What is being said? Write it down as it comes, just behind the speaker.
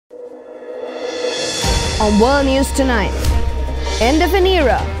On World News Tonight, end of an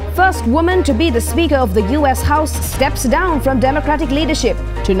era. First woman to be the Speaker of the U.S. House steps down from Democratic leadership.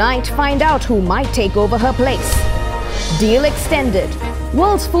 Tonight, find out who might take over her place. Deal extended.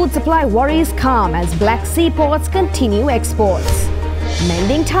 World's food supply worries calm as Black Sea ports continue exports.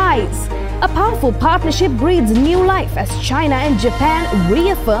 Mending ties. A powerful partnership breathes new life as China and Japan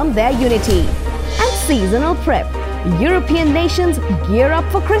reaffirm their unity. And seasonal prep. European nations gear up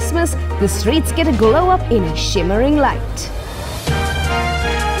for Christmas. The streets get a glow up in a shimmering light.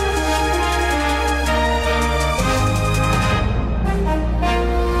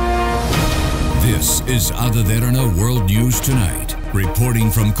 This is Derana World News Tonight. Reporting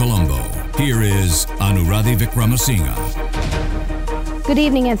from Colombo, here is Anuradhi Vikramasinghe. Good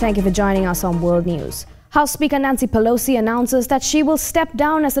evening and thank you for joining us on World News. House Speaker Nancy Pelosi announces that she will step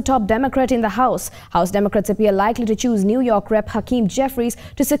down as the top Democrat in the House. House Democrats appear likely to choose New York Rep. Hakeem Jeffries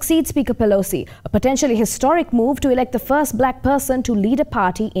to succeed Speaker Pelosi, a potentially historic move to elect the first black person to lead a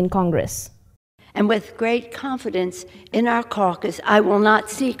party in Congress. And with great confidence in our caucus, I will not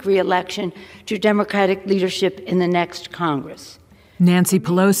seek re-election to Democratic leadership in the next Congress. Nancy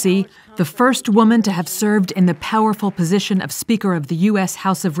Pelosi, the first woman to have served in the powerful position of Speaker of the U.S.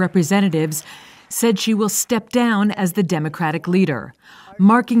 House of Representatives, said she will step down as the Democratic leader,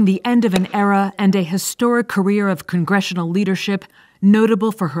 marking the end of an era and a historic career of congressional leadership,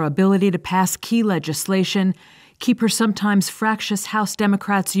 notable for her ability to pass key legislation, keep her sometimes fractious House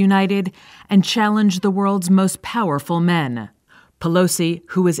Democrats united, and challenge the world's most powerful men. Pelosi,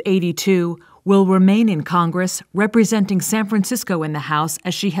 who is 82, will remain in Congress, representing San Francisco in the House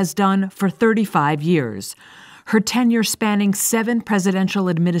as she has done for 35 years. Her tenure spanning 7 presidential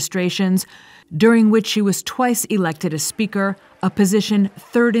administrations, during which she was twice elected as Speaker, a position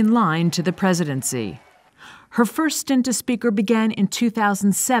third in line to the presidency. Her first stint as Speaker began in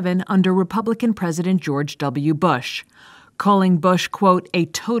 2007 under Republican President George W. Bush. Calling Bush, quote, a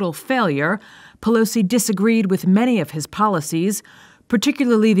total failure, Pelosi disagreed with many of his policies,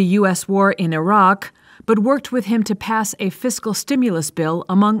 particularly the U.S. war in Iraq, but worked with him to pass a fiscal stimulus bill,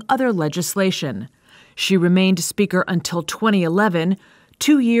 among other legislation. She remained Speaker until 2011,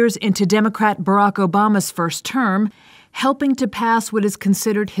 2 years into Democrat Barack Obama's first term, helping to pass what is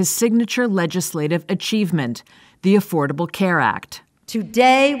considered his signature legislative achievement, the Affordable Care Act.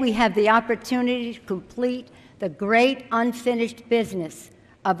 Today, we have the opportunity to complete the great unfinished business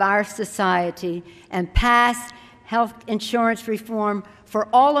of our society and pass health insurance reform for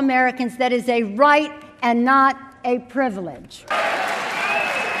all Americans that is a right and not a privilege.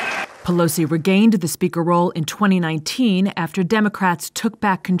 Pelosi regained the Speaker role in 2019 after Democrats took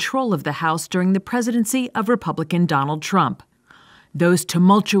back control of the House during the presidency of Republican Donald Trump. Those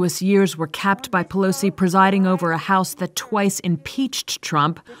tumultuous years were capped by Pelosi presiding over a House that twice impeached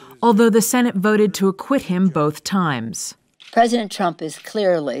Trump, although the Senate voted to acquit him both times. President Trump is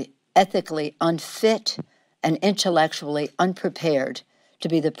clearly ethically unfit and intellectually unprepared to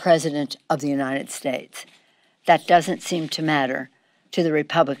be the President of the United States. That doesn't seem to matter to the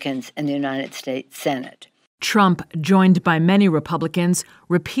Republicans in the United States Senate. Trump, joined by many Republicans,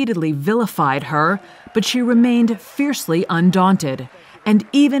 repeatedly vilified her, but she remained fiercely undaunted and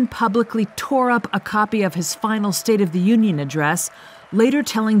even publicly tore up a copy of his final State of the Union address, later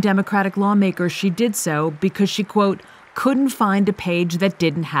telling Democratic lawmakers she did so because she, quote, couldn't find a page that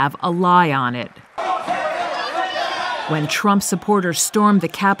didn't have a lie on it. When Trump supporters stormed the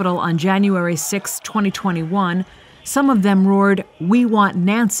Capitol on January 6, 2021, some of them roared, "We want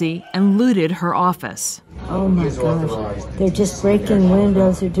Nancy," and looted her office. Oh my gosh, they're just breaking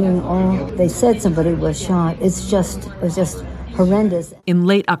windows, they're doing all, they said somebody was shot. It was just horrendous. In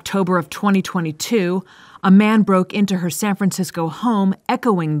late October of 2022, a man broke into her San Francisco home,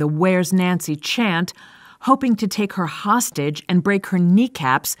 echoing the "Where's Nancy" chant, hoping to take her hostage and break her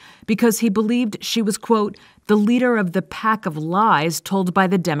kneecaps because he believed she was, quote, the leader of the pack of lies told by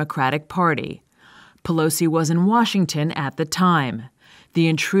the Democratic Party. Pelosi was in Washington at the time. The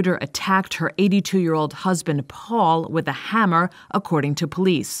intruder attacked her 82-year-old husband, Paul, with a hammer, according to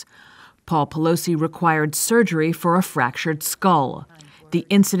police. Paul Pelosi required surgery for a fractured skull. The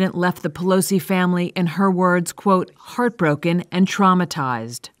incident left the Pelosi family, in her words, quote, heartbroken and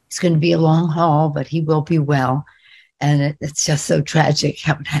traumatized. It's going to be a long haul, but he will be well. And it's just so tragic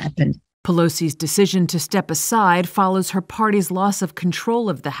how it happened. Pelosi's decision to step aside follows her party's loss of control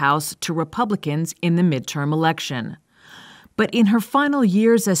of the House to Republicans in the midterm election. But in her final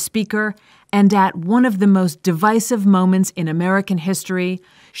years as Speaker, and at one of the most divisive moments in American history,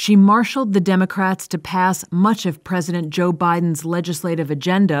 she marshaled the Democrats to pass much of President Joe Biden's legislative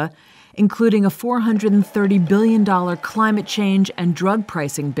agenda, including a $430 billion climate change and drug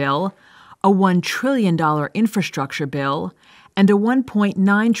pricing bill, a $1 trillion infrastructure bill, and a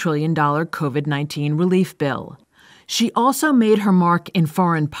 $1.9 trillion COVID-19 relief bill. She also made her mark in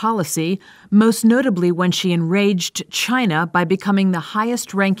foreign policy, most notably when she enraged China by becoming the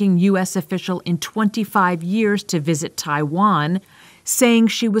highest-ranking U.S. official in 25 years to visit Taiwan, saying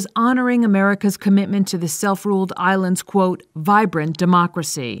she was honoring America's commitment to the self-ruled island's, quote, vibrant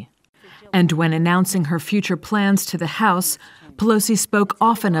democracy. And when announcing her future plans to the House, Pelosi spoke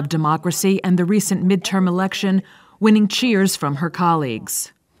often of democracy and the recent midterm election, winning cheers from her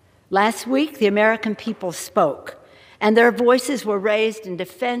colleagues. Last week, the American people spoke, and their voices were raised in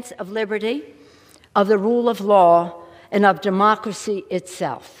defense of liberty, of the rule of law, and of democracy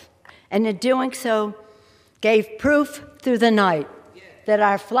itself. And in doing so, gave proof through the night that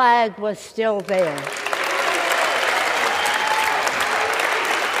our flag was still there.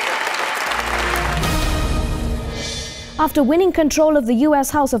 After winning control of the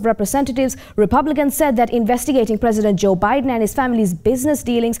U.S. House of Representatives, Republicans said that investigating President Joe Biden and his family's business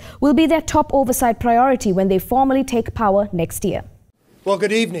dealings will be their top oversight priority when they formally take power next year. Well,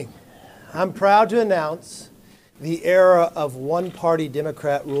 good evening. I'm proud to announce the era of one-party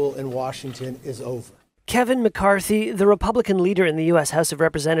Democrat rule in Washington is over. Kevin McCarthy, the Republican leader in the U.S. House of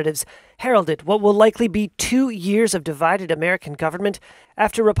Representatives, heralded what will likely be 2 years of divided American government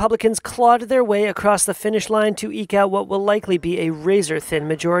after Republicans clawed their way across the finish line to eke out what will likely be a razor-thin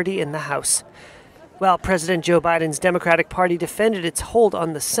majority in the House. While President Joe Biden's Democratic Party defended its hold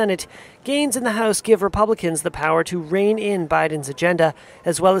on the Senate, gains in the House give Republicans the power to rein in Biden's agenda,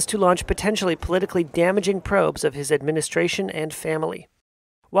 as well as to launch potentially politically damaging probes of his administration and family.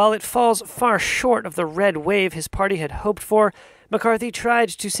 While it falls far short of the red wave his party had hoped for, McCarthy tried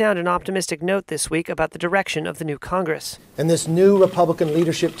to sound an optimistic note this week about the direction of the new Congress. And this new Republican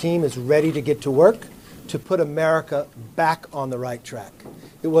leadership team is ready to get to work to put America back on the right track.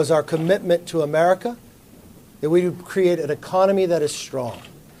 It was our commitment to America that we would create an economy that is strong,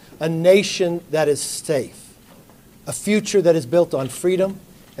 a nation that is safe, a future that is built on freedom,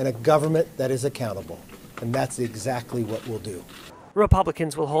 and a government that is accountable. And that's exactly what we'll do.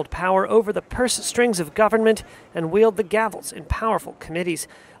 Republicans will hold power over the purse strings of government and wield the gavels in powerful committees.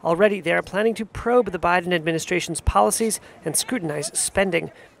 Already they are planning to probe the Biden administration's policies and scrutinize spending.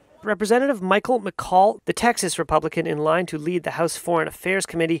 Representative Michael McCall, the Texas Republican in line to lead the House Foreign Affairs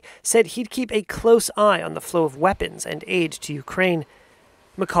Committee, said he'd keep a close eye on the flow of weapons and aid to Ukraine.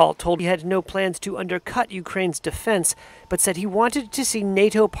 McCall told he had no plans to undercut Ukraine's defense, but said he wanted to see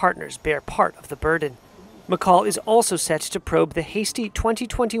NATO partners bear part of the burden. McCall is also set to probe the hasty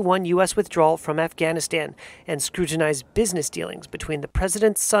 2021 U.S. withdrawal from Afghanistan and scrutinize business dealings between the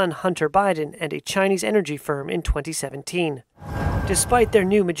president's son, Hunter Biden, and a Chinese energy firm in 2017. Despite their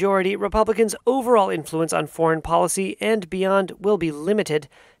new majority, Republicans' overall influence on foreign policy and beyond will be limited.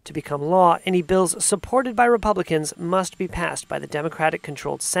 To become law, any bills supported by Republicans must be passed by the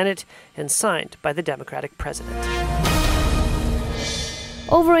Democratic-controlled Senate and signed by the Democratic president.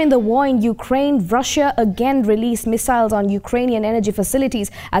 Over in the war in Ukraine, Russia again released missiles on Ukrainian energy facilities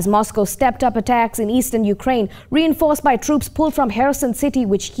as Moscow stepped up attacks in eastern Ukraine, reinforced by troops pulled from Kherson city,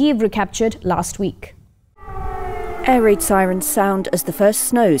 which Kyiv recaptured last week. Air raid sirens sound as the first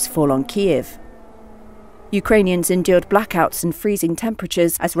snows fall on Kyiv. Ukrainians endured blackouts and freezing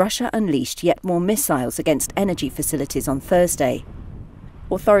temperatures as Russia unleashed yet more missiles against energy facilities on Thursday.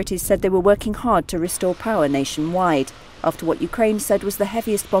 Authorities said they were working hard to restore power nationwide after what Ukraine said was the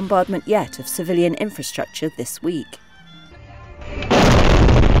heaviest bombardment yet of civilian infrastructure this week.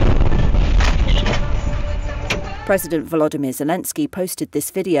 President Volodymyr Zelensky posted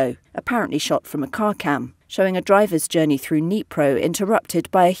this video, apparently shot from a car cam, showing a driver's journey through Dnipro interrupted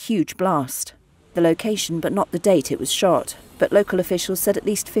by a huge blast. The location but not the date it was shot, but local officials said at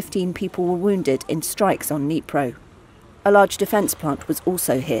least 15 people were wounded in strikes on Dnipro. A large defence plant was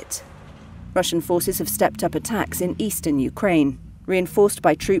also hit. Russian forces have stepped up attacks in eastern Ukraine, reinforced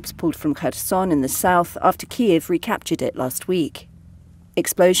by troops pulled from Kherson in the south after Kyiv recaptured it last week.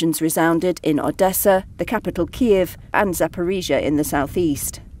 Explosions resounded in Odessa, the capital Kyiv, and Zaporizhia in the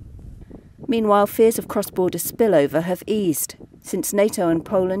southeast. Meanwhile, fears of cross-border spillover have eased, since NATO and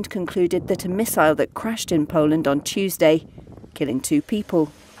Poland concluded that a missile that crashed in Poland on Tuesday, killing 2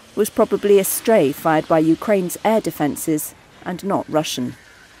 people, was probably a stray fired by Ukraine's air defences and not Russian.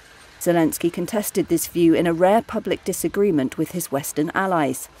 Zelensky contested this view in a rare public disagreement with his Western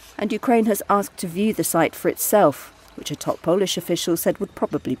allies, and Ukraine has asked to view the site for itself, which a top Polish official said would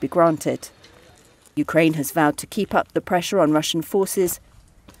probably be granted. Ukraine has vowed to keep up the pressure on Russian forces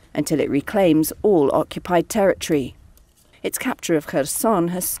until it reclaims all occupied territory. Its capture of Kherson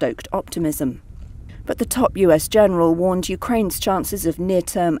has stoked optimism. But the top US general warned Ukraine's chances of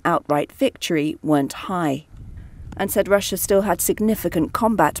near-term outright victory weren't high, and said Russia still had significant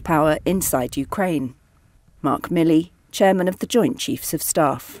combat power inside Ukraine. Mark Milley, chairman of the Joint Chiefs of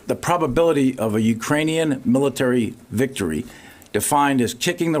Staff. The probability of a Ukrainian military victory, defined as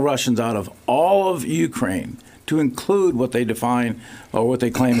kicking the Russians out of all of Ukraine, to include what they define or what they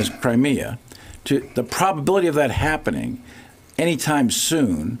claim as Crimea, the probability of that happening anytime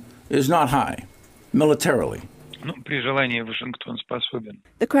soon is not high, militarily.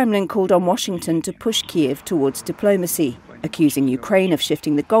 The Kremlin called on Washington to push Kyiv towards diplomacy, accusing Ukraine of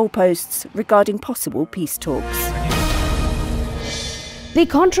shifting the goalposts regarding possible peace talks. The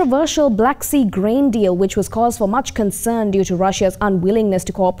controversial Black Sea grain deal, which was cause for much concern due to Russia's unwillingness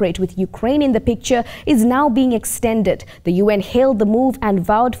to cooperate with Ukraine in the picture, is now being extended. The UN hailed the move and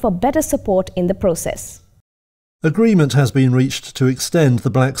vowed for better support in the process. Agreement has been reached to extend the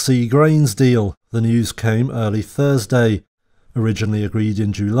Black Sea grains deal. The news came early Thursday. Originally agreed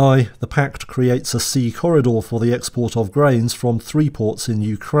in July, the pact creates a sea corridor for the export of grains from 3 ports in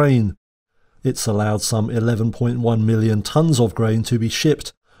Ukraine. It's allowed some 11.1 million tonnes of grain to be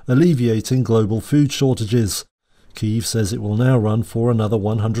shipped, alleviating global food shortages. Kyiv says it will now run for another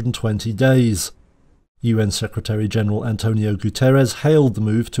 120 days. UN Secretary-General Antonio Guterres hailed the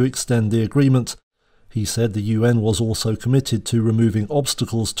move to extend the agreement. He said the UN was also committed to removing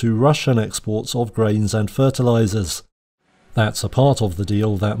obstacles to Russian exports of grains and fertilizers. That's a part of the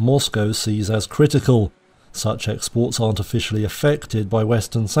deal that Moscow sees as critical. Such exports aren't officially affected by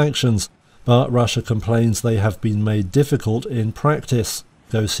Western sanctions, but Russia complains they have been made difficult in practice.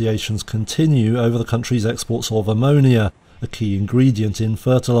 Negotiations continue over the country's exports of ammonia, a key ingredient in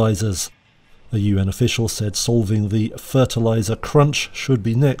fertilizers. A UN official said solving the fertilizer crunch should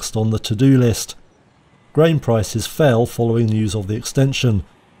be next on the to-do list. Grain prices fell following news of the extension.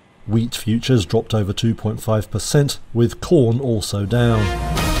 Wheat futures dropped over 2.5%, with corn also down.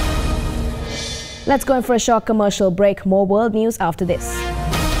 Let's go in for a short commercial break. More world news after this.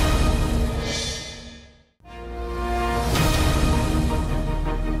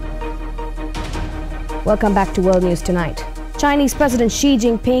 Welcome back to World News Tonight. Chinese President Xi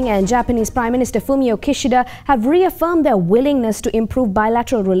Jinping and Japanese Prime Minister Fumio Kishida have reaffirmed their willingness to improve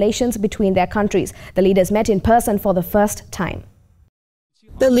bilateral relations between their countries. The leaders met in person for the first time.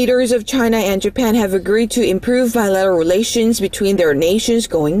 The leaders of China and Japan have agreed to improve bilateral relations between their nations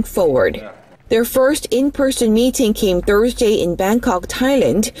going forward. Their first in-person meeting came Thursday in Bangkok,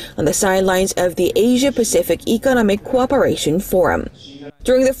 Thailand, on the sidelines of the Asia-Pacific Economic Cooperation Forum.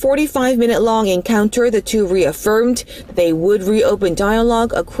 During the 45-minute-long encounter, the two reaffirmed that they would reopen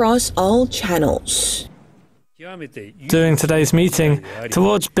dialogue across all channels. During today's meeting,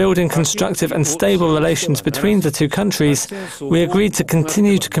 towards building constructive and stable relations between the two countries, we agreed to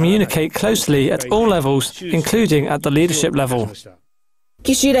continue to communicate closely at all levels, including at the leadership level.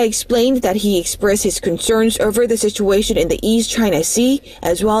 Kishida explained that he expressed his concerns over the situation in the East China Sea,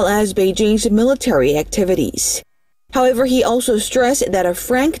 as well as Beijing's military activities. However, he also stressed that a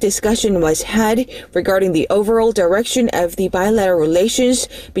frank discussion was had regarding the overall direction of the bilateral relations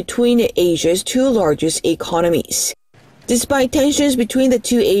between Asia's two largest economies. Despite tensions between the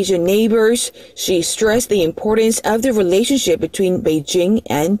two Asian neighbors, she stressed the importance of the relationship between Beijing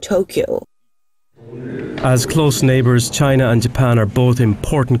and Tokyo. As close neighbours, China and Japan are both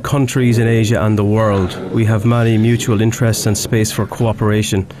important countries in Asia and the world. We have many mutual interests and space for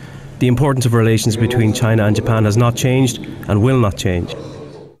cooperation. The importance of relations between China and Japan has not changed and will not change.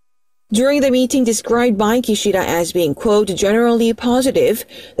 During the meeting described by Kishida as being, quote, generally positive,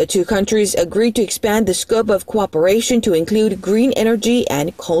 the two countries agreed to expand the scope of cooperation to include green energy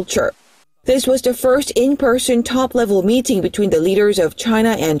and culture. This was the first in-person top-level meeting between the leaders of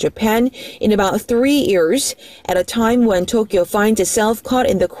China and Japan in about 3 years, at a time when Tokyo finds itself caught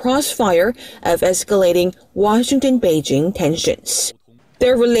in the crossfire of escalating Washington-Beijing tensions.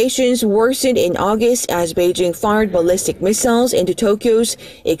 Their relations worsened in August as Beijing fired ballistic missiles into Tokyo's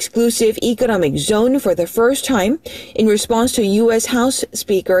exclusive economic zone for the first time in response to U.S. House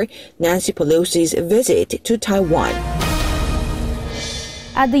Speaker Nancy Pelosi's visit to Taiwan.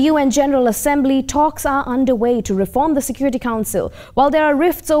 At the UN General Assembly, talks are underway to reform the Security Council. While there are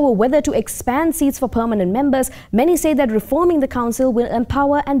rifts over whether to expand seats for permanent members, many say that reforming the Council will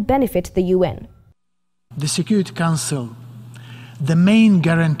empower and benefit the UN. The Security Council, the main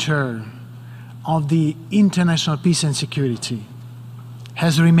guarantor of the international peace and security,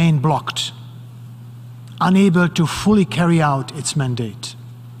 has remained blocked, unable to fully carry out its mandate.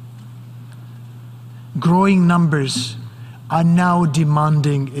 Growing numbers are now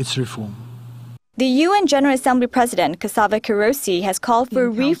demanding its reform. The UN General Assembly President Cassava Kirosi has called for a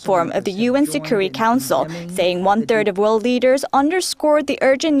reform of the UN Security Council, saying one-third of world leaders underscored the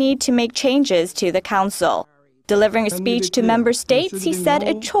urgent need to make changes to the Council. Delivering a speech to member states, he said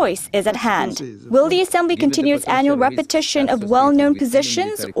a choice is at hand. Will the Assembly continue its annual repetition of well-known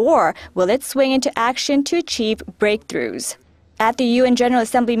positions, or will it swing into action to achieve breakthroughs? At the UN General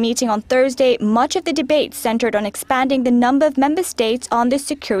Assembly meeting on Thursday, much of the debate centered on expanding the number of member states on the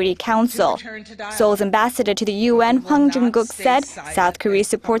Security Council. Seoul's ambassador to the UN, Hwang Jung-guk, said South Korea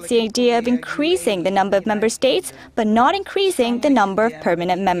supports the idea of increasing the number of member states, but not increasing the number of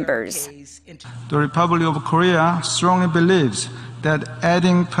permanent members. The Republic of Korea strongly believes that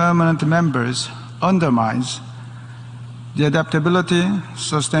adding permanent members undermines the adaptability,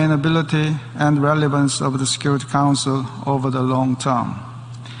 sustainability, and relevance of the Security Council over the long term.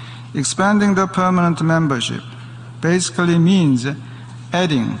 Expanding the permanent membership basically means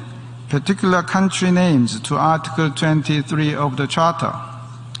adding particular country names to Article 23 of the Charter.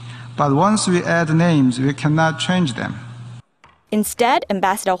 But once we add names, we cannot change them. Instead,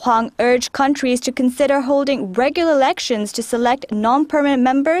 Ambassador Hwang urged countries to consider holding regular elections to select non-permanent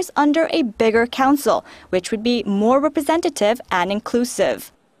members under a bigger council, which would be more representative and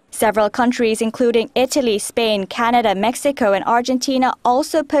inclusive. Several countries, including Italy, Spain, Canada, Mexico, and Argentina,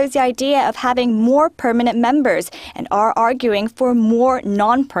 also pose the idea of having more permanent members and are arguing for more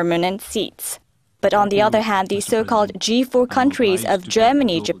non-permanent seats. But on the other hand, the so-called G4 countries of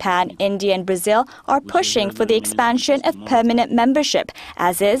Germany, Japan, India, and Brazil are pushing for the expansion of permanent membership,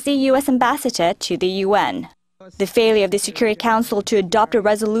 as is the U.S. ambassador to the UN. The failure of the Security Council to adopt a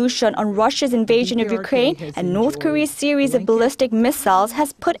resolution on Russia's invasion of Ukraine and North Korea's series of ballistic missiles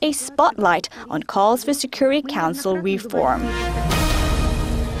has put a spotlight on calls for Security Council reform.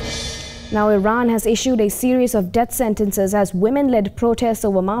 Now, Iran has issued a series of death sentences as women-led protests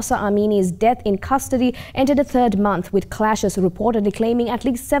over Mahsa Amini's death in custody entered a third month, with clashes reportedly claiming at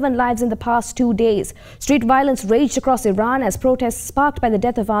least 7 lives in the past 2 days. Street violence raged across Iran as protests sparked by the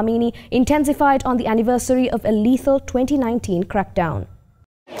death of Amini intensified on the anniversary of a lethal 2019 crackdown.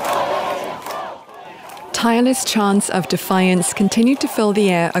 Tireless chants of defiance continue to fill the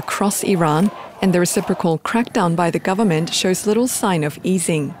air across Iran, and the reciprocal crackdown by the government shows little sign of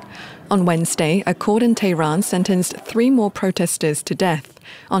easing. On Wednesday, a court in Tehran sentenced 3 more protesters to death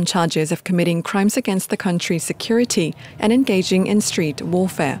on charges of committing crimes against the country's security and engaging in street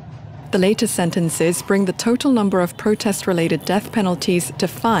warfare. The latest sentences bring the total number of protest-related death penalties to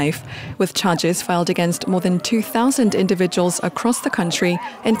 5, with charges filed against more than 2,000 individuals across the country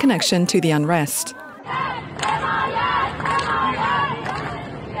in connection to the unrest.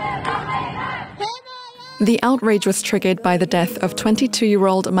 The outrage was triggered by the death of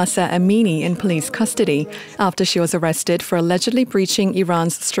 22-year-old Mahsa Amini in police custody after she was arrested for allegedly breaching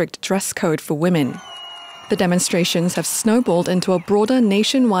Iran's strict dress code for women. The demonstrations have snowballed into a broader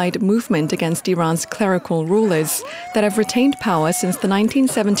nationwide movement against Iran's clerical rulers that have retained power since the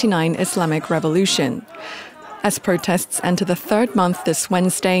 1979 Islamic Revolution. As protests enter the 3rd month this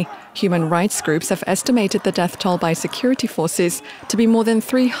Wednesday, human rights groups have estimated the death toll by security forces to be more than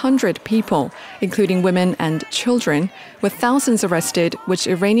 300 people, including women and children, with thousands arrested, which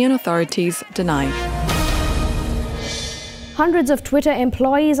Iranian authorities deny. Hundreds of Twitter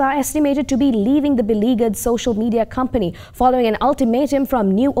employees are estimated to be leaving the beleaguered social media company following an ultimatum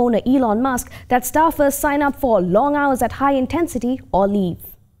from new owner Elon Musk that staffers sign up for long hours at high intensity or leave.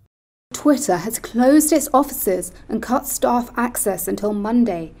 Twitter has closed its offices and cut staff access until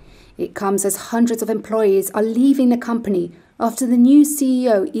Monday. It comes as hundreds of employees are leaving the company after the new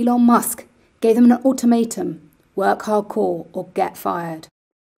CEO, Elon Musk, gave them an ultimatum: work hardcore or get fired.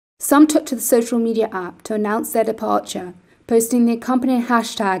 Some took to the social media app to announce their departure, posting the accompanying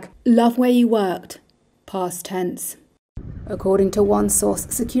hashtag #LoveWhereYouWorked, past tense. According to one source,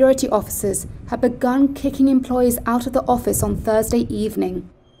 security officers had begun kicking employees out of the office on Thursday evening.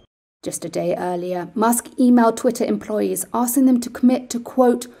 Just a day earlier, Musk emailed Twitter employees asking them to commit to,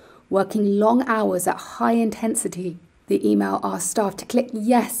 quote, working long hours at high intensity. The email asked staff to click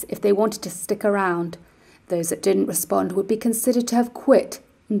yes if they wanted to stick around. Those that didn't respond would be considered to have quit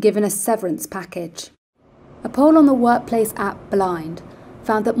and given a severance package. A poll on the workplace app Blind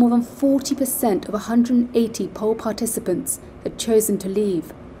found that more than 40% of 180 poll participants had chosen to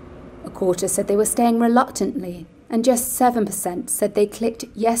leave. A quarter said they were staying reluctantly, and just 7% said they clicked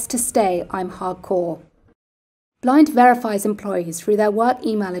yes to stay, I'm hardcore. Blind verifies employees through their work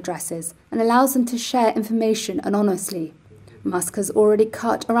email addresses and allows them to share information anonymously. Musk has already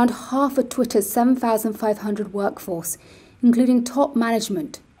cut around half of Twitter's 7,500 workforce, including top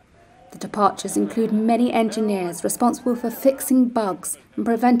management. The departures include many engineers responsible for fixing bugs and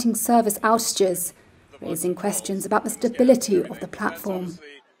preventing service outages, raising questions about the stability of the platform.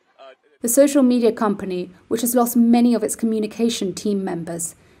 The social media company, which has lost many of its communication team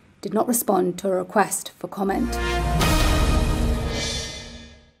members, did not respond to a request for comment.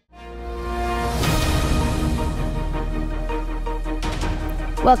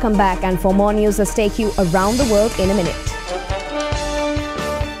 Welcome back, and for more news, let's take you around the world in a minute.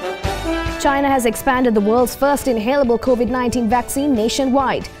 China has expanded the world's first inhalable COVID-19 vaccine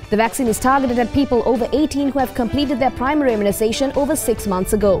nationwide. The vaccine is targeted at people over 18 who have completed their primary immunization over 6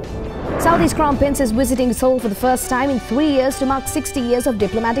 months ago. Saudi's Crown Prince is visiting Seoul for the first time in 3 years to mark 60 years of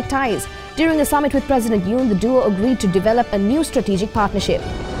diplomatic ties. During a summit with President Yoon, the duo agreed to develop a new strategic partnership.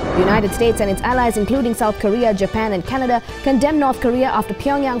 The United States and its allies, including South Korea, Japan and Canada, condemned North Korea after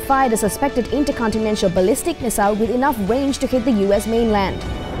Pyongyang fired a suspected intercontinental ballistic missile with enough range to hit the US mainland.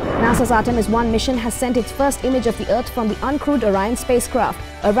 NASA's Artemis 1 mission has sent its first image of the Earth from the uncrewed Orion spacecraft.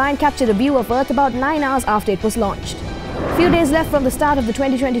 Orion captured a view of Earth about 9 hours after it was launched. Few days left from the start of the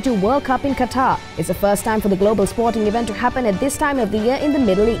 2022 World Cup in Qatar. It's the first time for the global sporting event to happen at this time of the year in the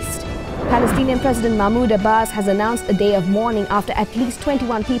Middle East. Palestinian President Mahmoud Abbas has announced a day of mourning after at least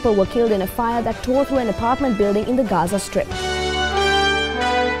 21 people were killed in a fire that tore through an apartment building in the Gaza Strip.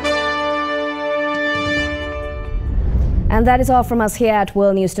 And that is all from us here at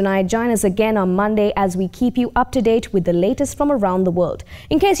World News Tonight. Join us again on Monday as we keep you up to date with the latest from around the world.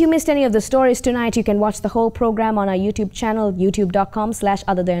 In case you missed any of the stories tonight, you can watch the whole program on our YouTube channel,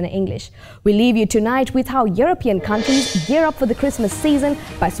 youtube.com/OtherThanEnglish. We leave you tonight with how European countries gear up for the Christmas season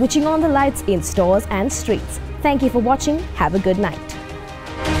by switching on the lights in stores and streets. Thank you for watching. Have a good night.